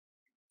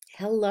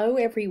Hello,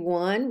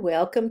 everyone.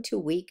 Welcome to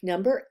week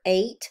number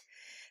 8.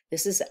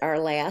 This is our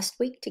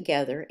last week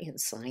together in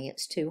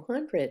Science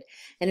 200.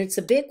 And it's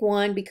a big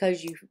one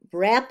because you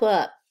wrap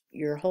up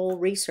your whole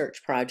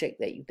research project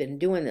that you've been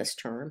doing this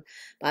term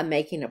by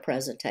making a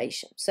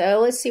presentation. So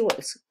let's see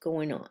what's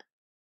going on.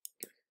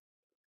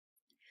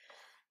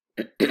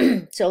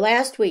 So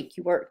last week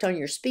you worked on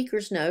your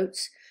speaker's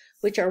notes,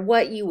 which are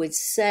what you would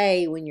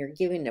say when you're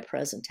giving a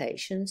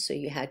presentation. So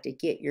you had to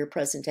get your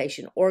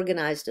presentation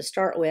organized to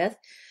start with.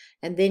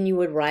 And then you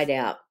would write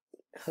out,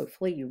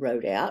 hopefully you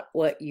wrote out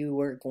what you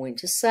were going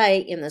to say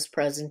in this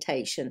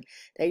presentation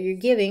that you're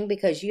giving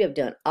because you have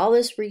done all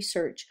this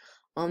research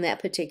on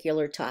that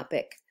particular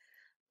topic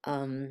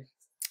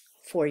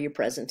for your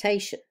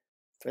presentation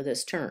for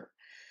this term.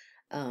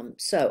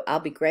 So I'll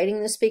be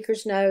grading the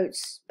speaker's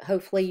notes.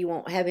 Hopefully you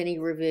won't have any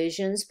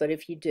revisions, but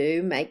if you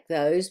do, make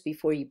those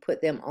before you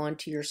put them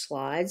onto your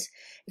slides.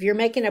 If you're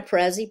making a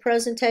Prezi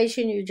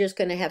presentation, you're just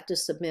going to have to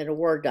submit a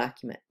Word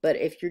document. But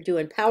if you're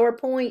doing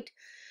PowerPoint,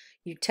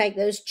 you take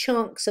those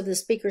chunks of the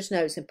speaker's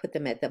notes and put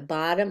them at the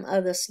bottom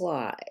of the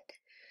slide.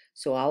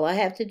 So all I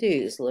have to do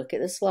is look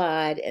at the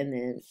slide and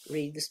then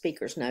read the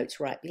speaker's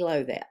notes right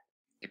below that.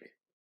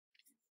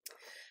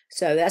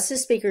 So that's the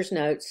speaker's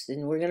notes,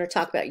 and we're going to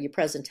talk about your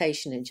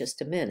presentation in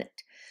just a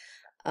minute.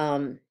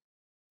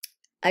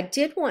 I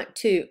did want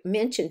to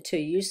mention to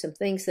you some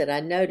things that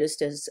I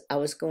noticed as I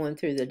was going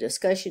through the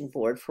discussion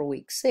board for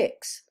week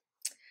 6.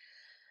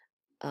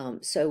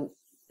 So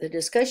the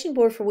discussion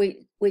board for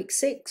week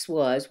 6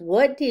 was,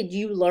 what did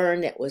you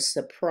learn that was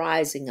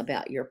surprising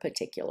about your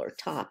particular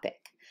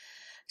topic?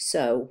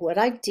 So what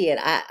I did,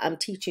 I'm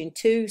teaching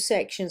 2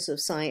 sections of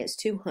Science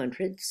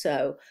 200,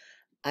 so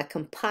I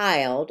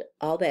compiled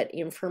all that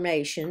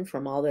information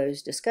from all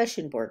those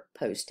discussion board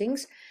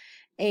postings,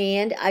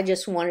 and I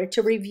just wanted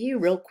to review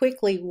real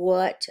quickly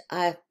what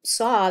I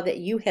saw that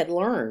you had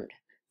learned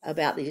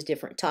about these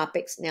different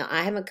topics. Now,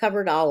 I haven't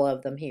covered all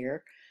of them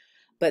here,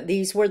 but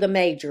these were the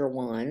major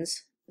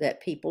ones that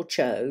people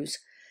chose,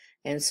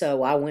 and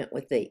so I went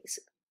with these.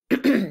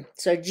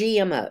 So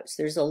GMOs,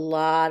 there's a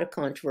lot of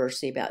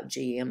controversy about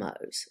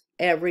GMOs.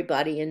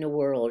 Everybody in the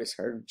world has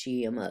heard of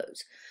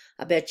GMOs.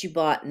 I bet you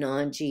bought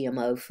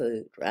non-GMO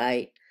food,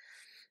 right?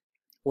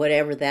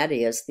 Whatever that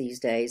is these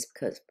days,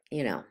 because,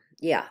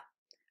 yeah,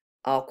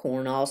 all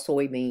corn, all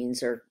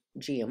soybeans are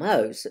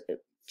GMOs,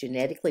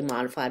 genetically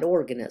modified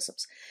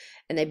organisms.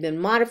 And they've been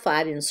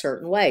modified in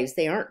certain ways.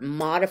 They aren't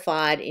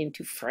modified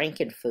into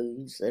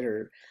frankenfoods that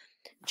are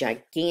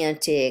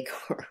gigantic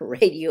or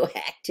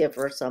radioactive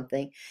or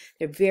something.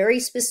 They're very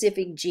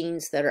specific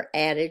genes that are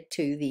added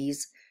to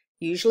these,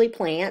 usually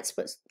plants,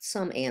 but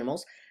some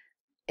animals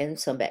and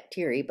some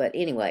bacteria. But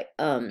anyway,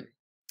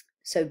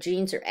 so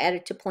genes are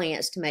added to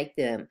plants to make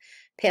them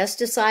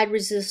pesticide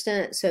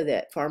resistant so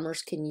that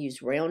farmers can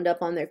use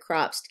Roundup on their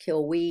crops to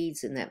kill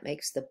weeds, and that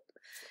makes the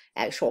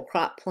actual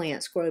crop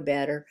plants grow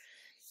better.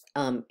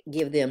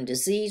 Give them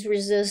disease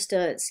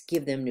resistance,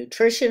 give them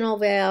nutritional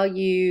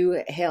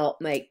value,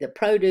 help make the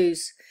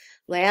produce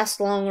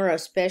last longer,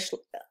 especially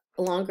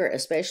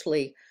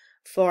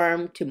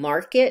farm to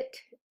market.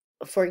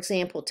 For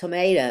example,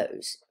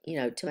 tomatoes.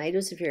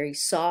 Tomatoes are very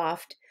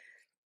soft,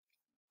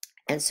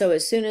 and so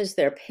as soon as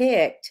they're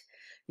picked,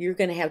 you're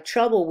going to have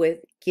trouble with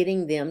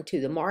getting them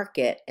to the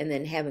market and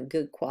then having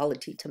good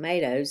quality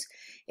tomatoes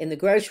in the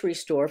grocery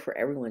store for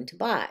everyone to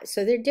buy.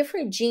 So there are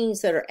different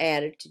genes that are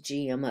added to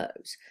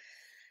GMOs,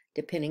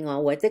 depending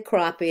on what the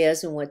crop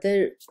is and what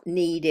the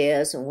need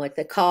is and what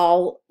the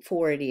call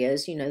for it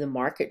is. The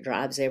market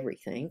drives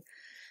everything.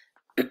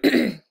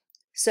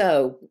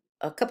 So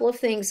a couple of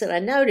things that I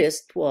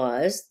noticed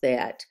was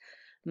that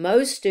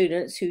most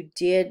students who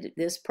did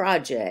this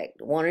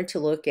project wanted to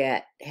look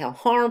at how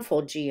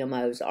harmful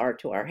GMOs are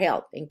to our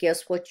health. And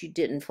guess what you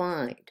didn't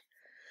find?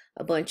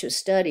 A bunch of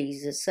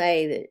studies that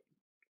say that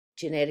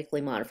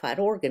genetically modified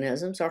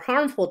organisms are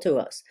harmful to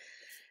us.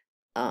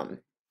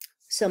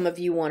 Some of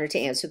you wanted to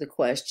answer the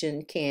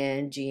question,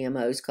 can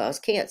GMOs cause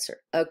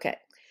cancer? Okay,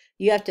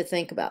 you have to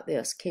think about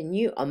this. Can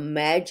you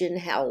imagine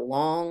how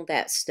long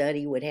that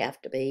study would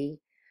have to be?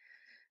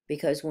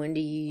 Because when do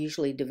you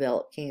usually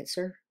develop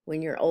cancer?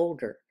 When you're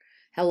older.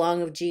 How long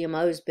have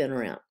GMOs been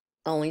around?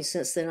 Only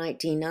since the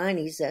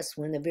 1990s. That's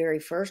when the very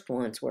first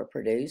ones were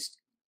produced.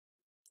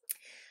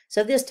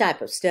 So this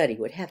type of study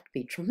would have to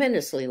be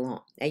tremendously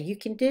long. Now you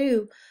can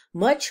do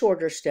much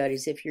shorter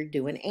studies if you're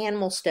doing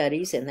animal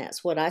studies, and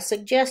that's what I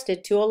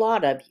suggested to a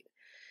lot of you,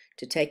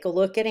 to take a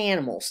look at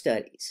animal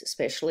studies,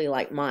 especially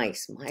like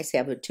mice. Mice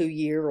have a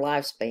 2-year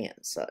lifespan,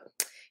 so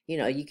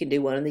you can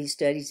do one of these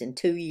studies in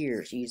 2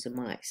 years using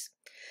mice.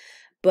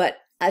 But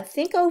I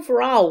think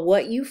overall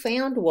what you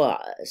found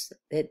was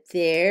that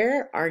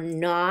there are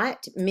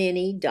not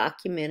many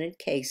documented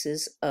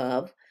cases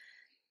of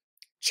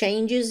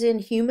changes in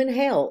human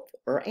health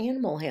or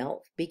animal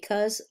health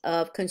because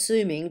of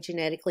consuming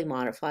genetically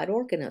modified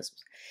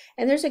organisms.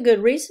 And there's a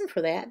good reason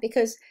for that,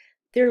 because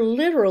there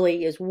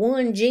literally is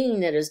one gene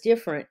that is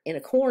different in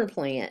a corn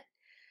plant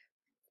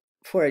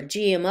for a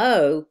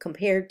GMO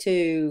compared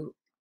to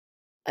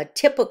a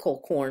typical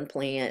corn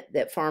plant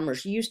that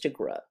farmers used to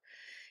grow.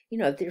 You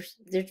know, there's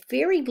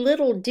very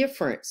little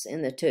difference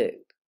in the two.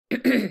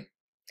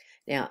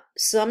 Now,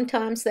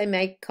 sometimes they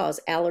may cause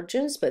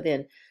allergens, but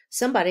then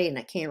somebody, and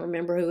I can't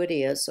remember who it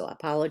is, so I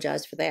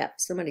apologize for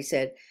that. Somebody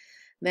said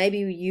maybe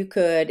you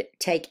could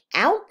take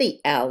out the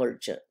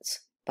allergens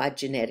by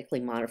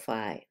genetically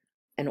modify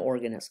an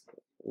organism.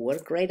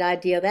 What a great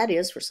idea that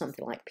is for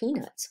something like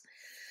peanuts.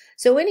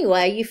 So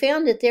anyway, you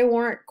found that there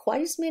weren't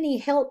quite as many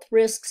health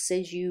risks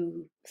as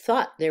you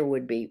thought there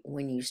would be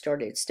when you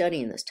started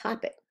studying this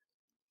topic.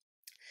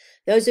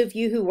 Those of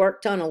you who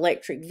worked on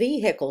electric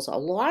vehicles, a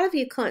lot of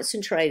you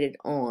concentrated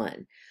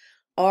on,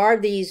 are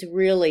these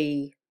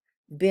really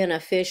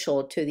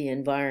beneficial to the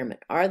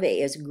environment? Are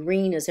they as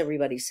green as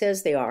everybody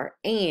says they are?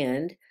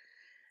 And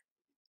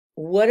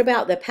what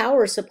about the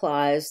power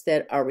supplies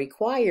that are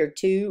required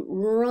to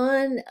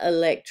run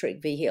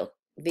electric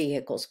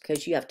vehicles?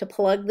 Because you have to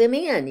plug them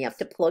in. You have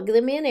to plug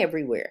them in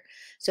everywhere.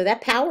 So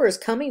that power is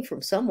coming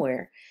from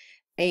somewhere.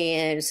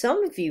 And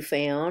some of you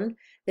found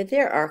that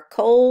there are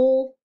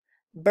coal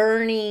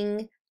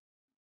burning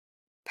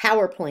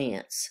power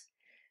plants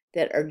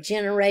that are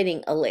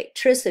generating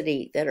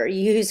electricity that are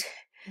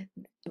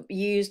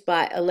used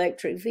by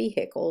electric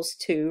vehicles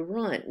to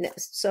run.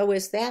 So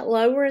is that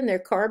lowering their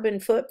carbon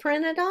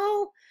footprint at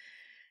all?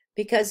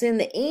 Because in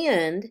the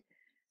end,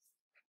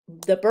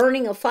 the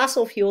burning of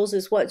fossil fuels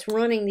is what's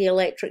running the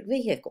electric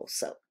vehicles.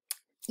 So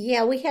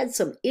yeah, we had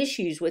some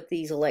issues with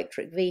these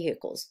electric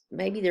vehicles.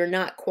 Maybe they're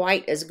not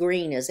quite as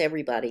green as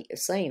everybody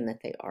is saying that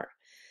they are.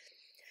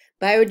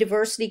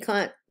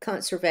 Biodiversity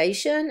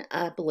conservation,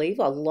 I believe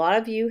a lot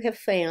of you have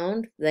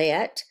found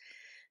that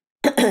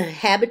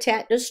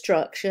habitat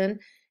destruction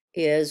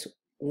is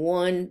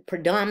one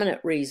predominant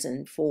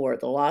reason for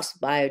the loss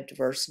of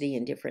biodiversity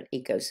in different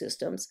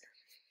ecosystems.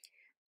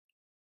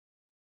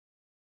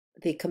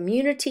 The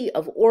community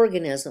of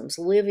organisms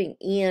living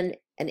in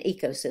an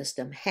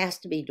ecosystem has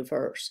to be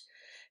diverse,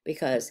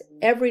 because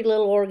every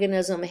little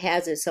organism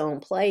has its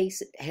own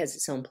place. It has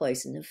its own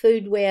place in the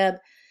food web,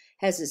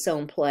 has its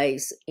own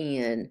place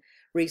in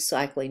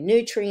recycling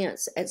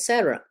nutrients,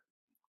 etc.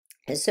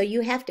 And so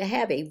you have to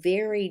have a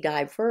very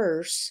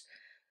diverse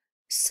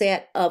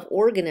set of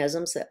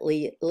organisms that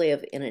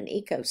live in an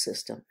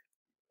ecosystem.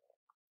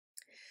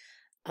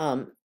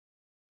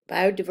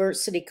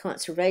 Biodiversity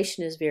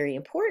conservation is very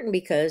important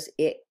because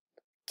it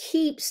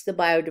keeps the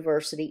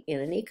biodiversity in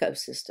an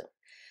ecosystem.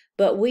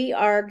 But we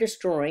are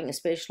destroying,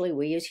 especially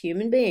we as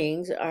human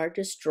beings, are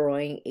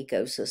destroying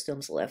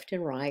ecosystems left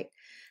and right,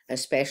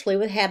 especially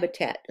with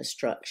habitat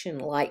destruction,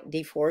 like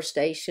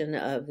deforestation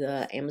of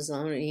the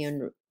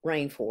Amazonian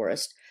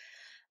rainforest.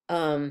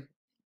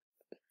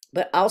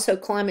 But also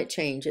climate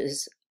change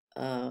is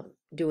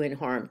doing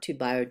harm to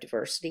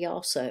biodiversity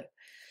also.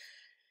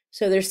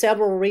 So there's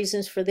several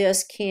reasons for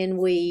this. Can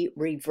we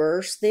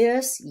reverse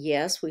this?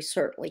 Yes, we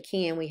certainly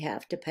can. We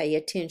have to pay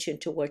attention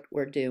to what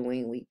we're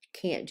doing. We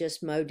can't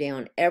just mow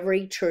down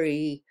every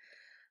tree.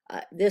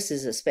 This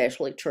is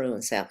especially true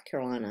in South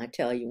Carolina. I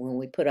tell you, when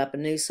we put up a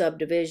new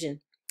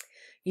subdivision,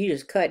 you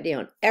just cut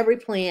down every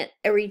plant,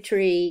 every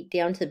tree,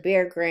 down to the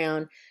bare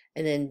ground,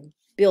 and then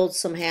build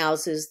some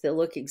houses that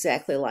look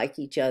exactly like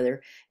each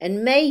other,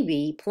 and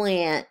maybe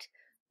plant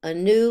a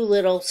new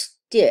little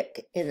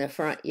stick in the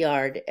front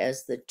yard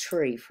as the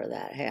tree for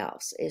that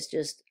house. It's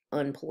just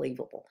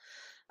unbelievable.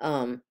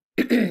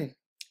 That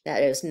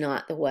is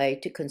not the way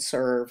to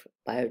conserve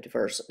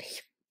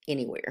biodiversity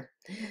anywhere.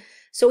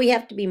 So we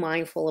have to be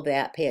mindful of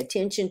that, pay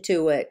attention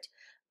to it,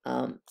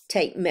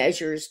 take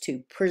measures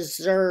to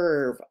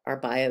preserve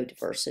our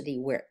biodiversity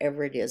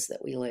wherever it is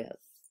that we live.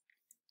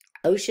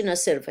 Ocean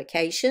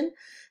acidification,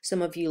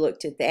 some of you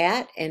looked at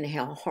that and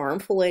how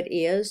harmful it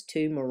is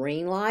to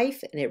marine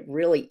life, and it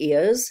really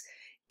is,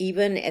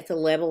 even at the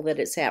level that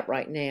it's at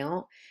right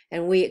now,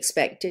 and we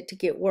expect it to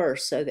get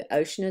worse. So the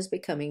ocean is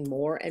becoming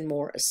more and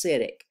more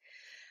acidic.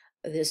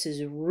 This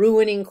is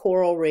ruining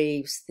coral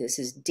reefs. This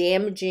is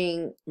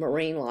damaging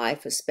marine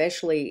life,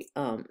 especially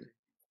the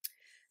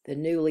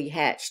newly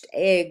hatched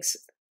eggs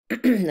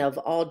of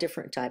all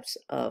different types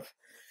of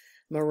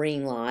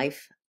marine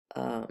life.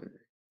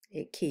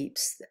 It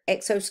keeps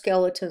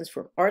exoskeletons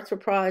from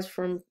arthropods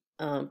from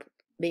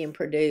being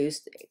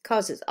produced. It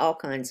causes all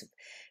kinds of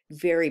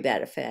very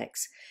bad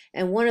effects.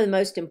 And one of the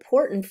most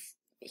important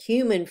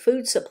human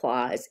food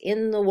supplies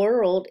in the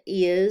world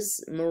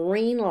is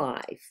marine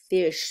life,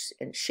 fish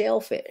and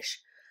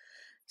shellfish.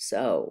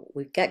 So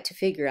we've got to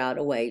figure out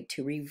a way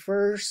to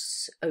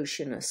reverse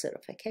ocean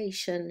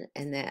acidification,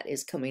 and that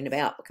is coming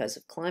about because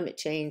of climate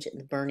change and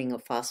the burning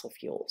of fossil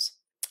fuels.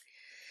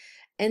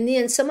 And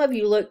then some of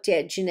you looked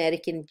at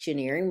genetic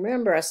engineering.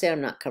 Remember, I said I'm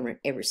not covering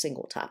every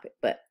single topic,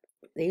 but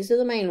these are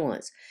the main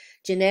ones.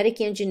 Genetic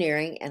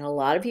engineering, and a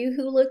lot of you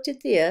who looked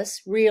at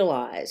this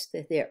realized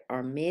that there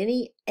are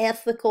many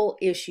ethical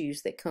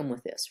issues that come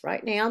with this.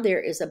 Right now, there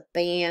is a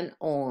ban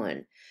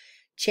on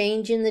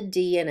changing the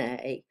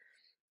DNA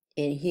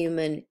in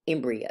human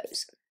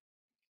embryos,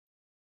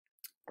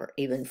 or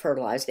even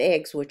fertilized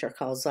eggs, which are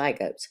called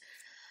zygotes.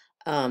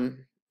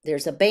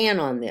 there's a ban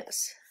on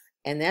this.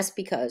 And that's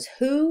because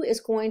who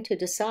is going to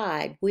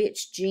decide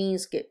which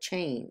genes get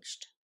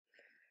changed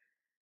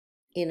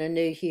in a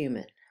new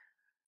human?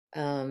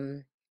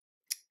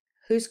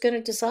 Who's going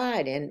to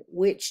decide, and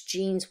which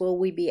genes will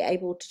we be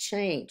able to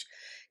change?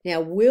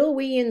 Now, will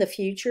we in the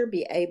future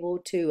be able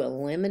to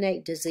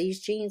eliminate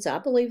disease genes? I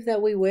believe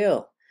that we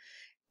will.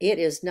 It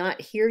is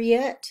not here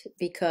yet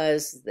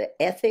because the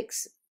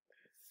ethics,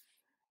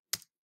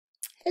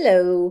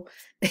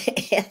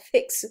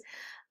 ethics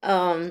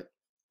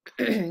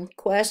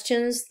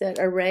questions that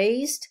are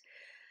raised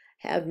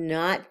have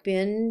not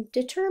been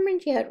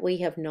determined yet. We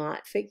have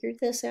not figured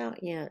this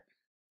out yet.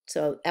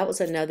 So that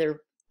was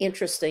another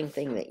interesting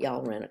thing that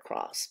y'all ran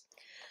across.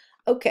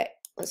 Okay,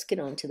 let's get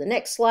on to the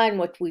next slide and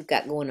what we've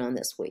got going on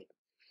this week.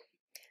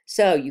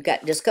 So you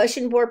got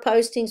discussion board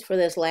postings for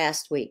this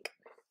last week.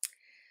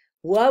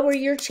 What were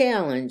your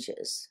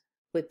challenges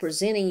with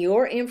presenting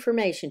your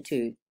information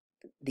to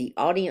the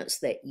audience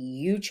that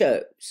you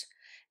chose?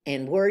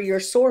 And were your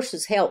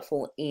sources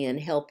helpful in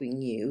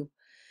helping you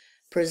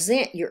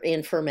present your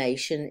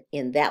information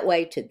in that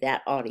way to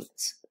that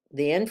audience?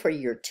 Then for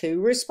your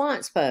 2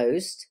 response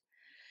posts,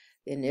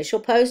 the initial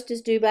post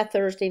is due by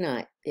Thursday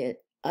night. The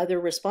other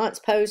response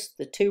posts,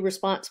 the 2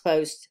 response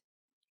posts,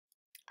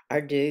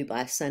 are due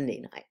by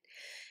Sunday night.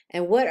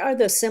 And what are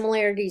the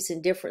similarities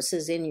and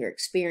differences in your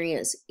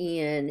experience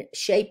in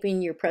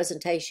shaping your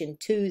presentation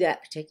to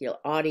that particular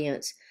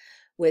audience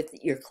with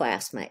your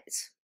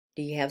classmates?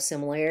 Do you have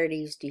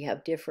similarities? Do you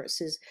have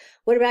differences?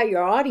 What about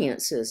your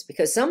audiences?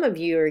 Because some of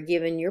you are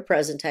giving your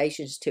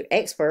presentations to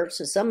experts,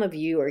 and some of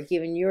you are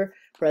giving your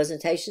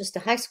presentations to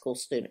high school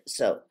students.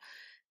 So,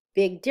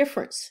 big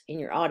difference in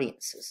your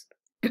audiences.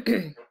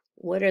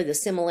 What are the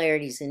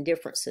similarities and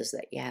differences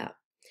that you have?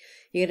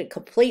 You're going to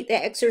complete the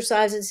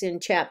exercises in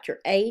Chapter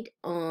 8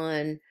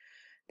 on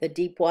the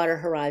Deepwater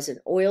Horizon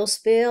oil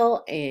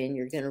spill, and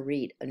you're going to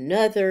read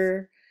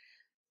another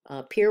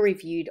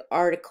peer-reviewed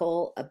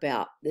article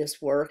about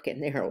this work,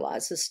 and there are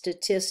lots of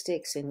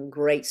statistics and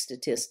great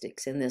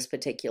statistics in this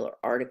particular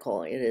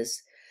article. It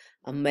is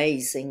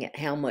amazing at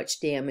how much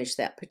damage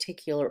that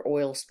particular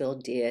oil spill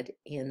did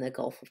in the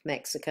Gulf of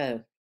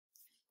Mexico.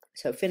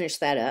 So finish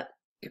that up.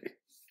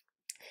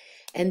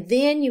 And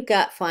then you've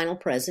got final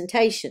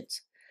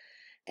presentations.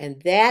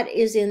 And that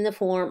is in the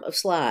form of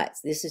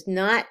slides. This is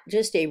not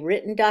just a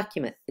written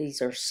document.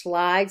 These are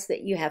slides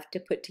that you have to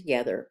put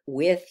together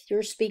with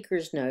your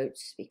speaker's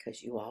notes,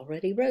 because you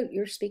already wrote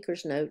your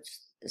speaker's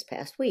notes this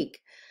past week.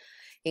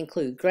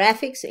 Include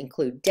graphics,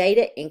 include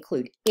data,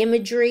 include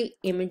imagery.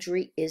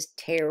 Imagery is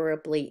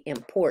terribly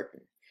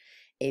important.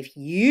 If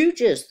you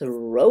just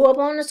throw up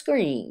on the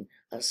screen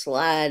a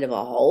slide of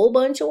a whole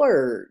bunch of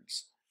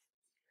words,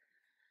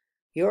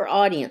 your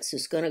audience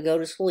is going to go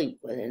to sleep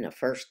within the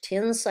first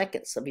 10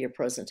 seconds of your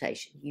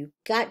presentation. You've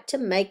got to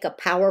make a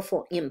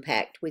powerful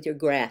impact with your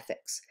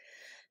graphics.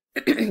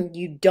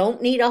 You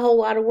don't need a whole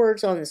lot of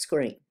words on the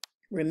screen.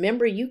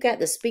 Remember, you got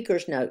the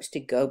speaker's notes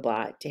to go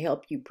by to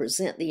help you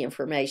present the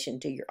information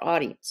to your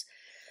audience.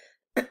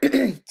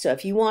 So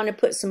if you want to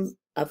put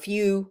a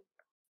few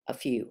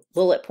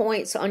bullet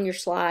points on your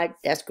slide,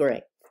 that's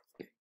great.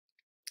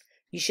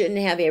 You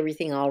shouldn't have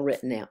everything all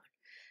written out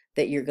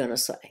that you're going to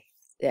say.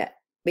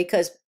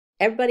 Because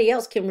everybody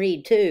else can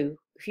read too.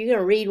 If you're going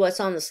to read what's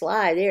on the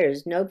slide, there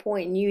is no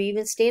point in you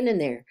even standing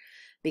there,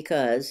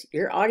 because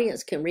your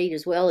audience can read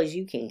as well as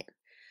you can.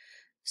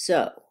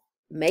 So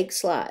make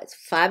slides,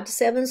 5 to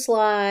 7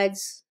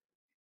 slides.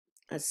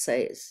 I'd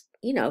say it's,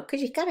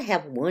 because you got to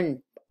have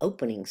one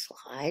opening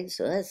slide.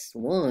 So that's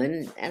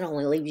 1. That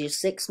only leaves you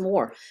 6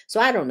 more. So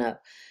I don't know,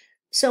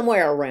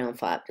 somewhere around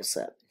 5 to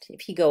 7.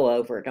 If you go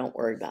over, don't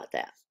worry about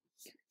that.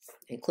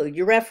 Include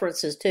your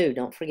references too.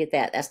 Don't forget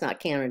that. That's not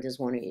counted as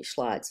one of your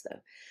slides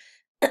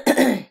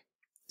though.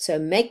 So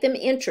make them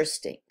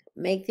interesting.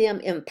 Make them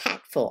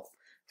impactful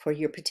for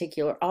your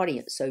particular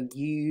audience. So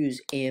use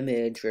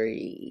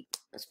imagery.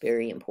 That's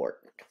very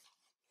important.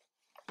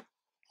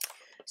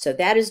 So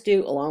that is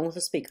due along with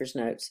the speaker's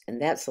notes,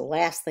 and that's the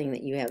last thing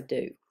that you have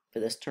due for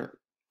this term.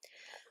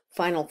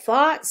 Final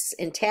thoughts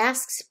and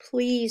tasks.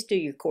 Please do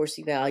your course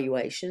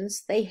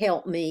evaluations. They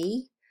help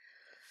me.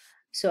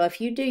 So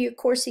if you do your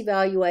course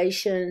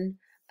evaluation,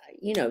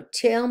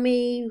 tell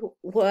me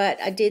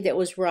what I did that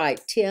was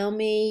right. Tell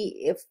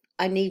me if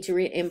I need to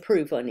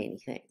improve on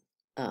anything.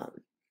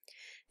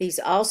 These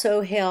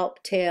also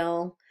help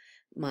tell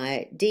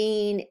my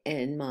dean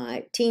and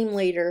my team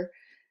leader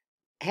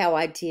how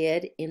I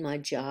did in my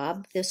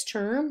job this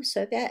term,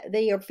 so that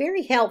they are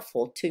very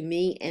helpful to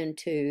me and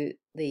to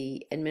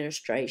the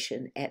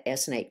administration at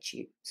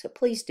SNHU. So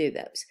please do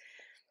those.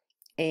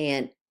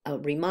 And a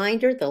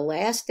reminder, the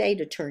last day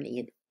to turn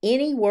in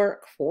any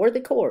work for the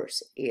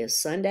course is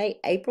Sunday,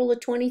 April the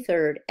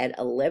 23rd at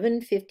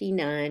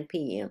 11:59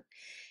 p.m.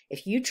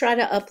 If you try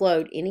to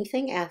upload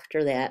anything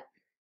after that,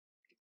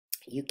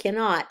 you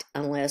cannot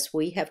unless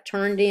we have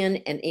turned in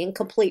an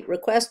incomplete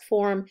request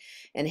form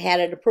and had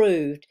it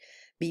approved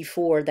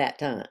before that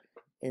time.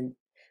 And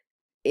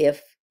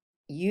if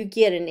you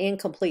get an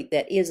incomplete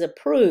that is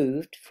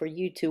approved for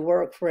you to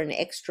work for an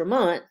extra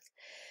month,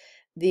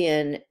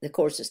 then the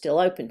course is still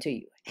open to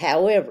you.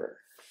 However,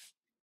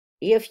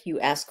 if you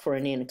ask for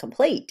an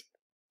incomplete,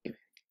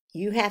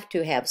 you have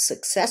to have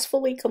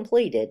successfully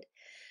completed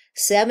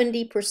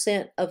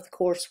 70% of the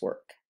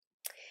coursework.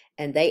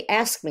 And they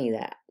ask me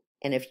that.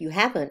 And if you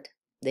haven't,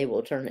 they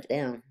will turn it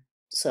down.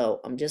 So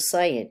I'm just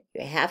saying,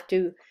 you have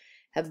to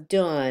have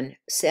done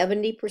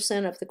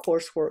 70% of the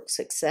coursework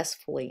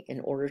successfully in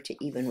order to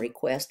even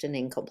request an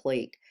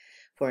incomplete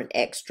for an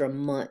extra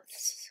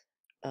month's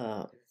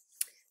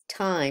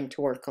time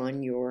to work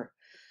on your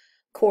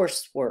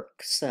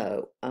coursework.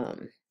 So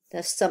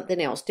that's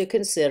something else to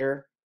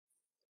consider,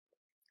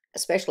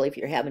 especially if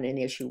you're having an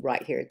issue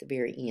right here at the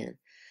very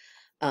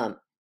end.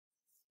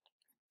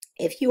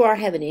 If you are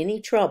having any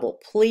trouble,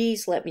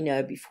 please let me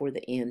know before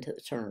the end of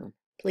the term.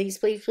 Please,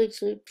 please,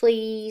 please,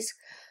 please.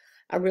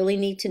 I really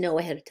need to know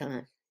ahead of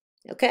time.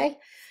 Okay?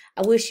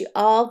 I wish you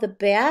all the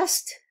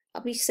best.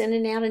 I'll be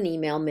sending out an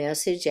email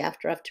message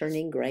after I've turned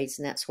in grades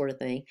and that sort of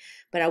thing.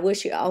 But I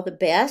wish you all the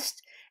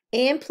best.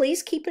 And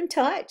please keep in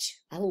touch.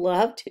 I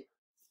love to,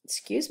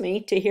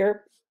 to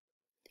hear.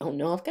 Oh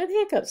no, I've got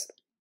hiccups.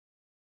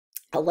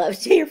 I love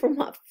to hear from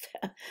my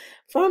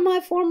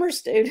former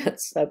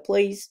students. So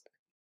please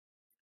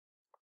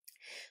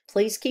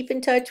keep in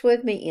touch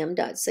with me,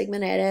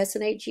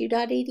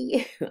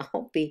 m.sigmon@snhu.edu.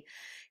 I'll be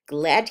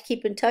glad to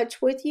keep in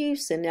touch with you.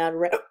 Send out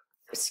a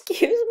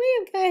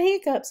I've got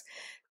hiccups.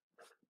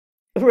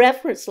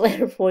 Reference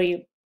letter for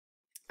you.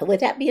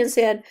 With that being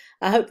said,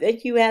 I hope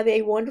that you have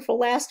a wonderful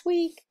last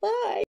week.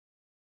 Bye.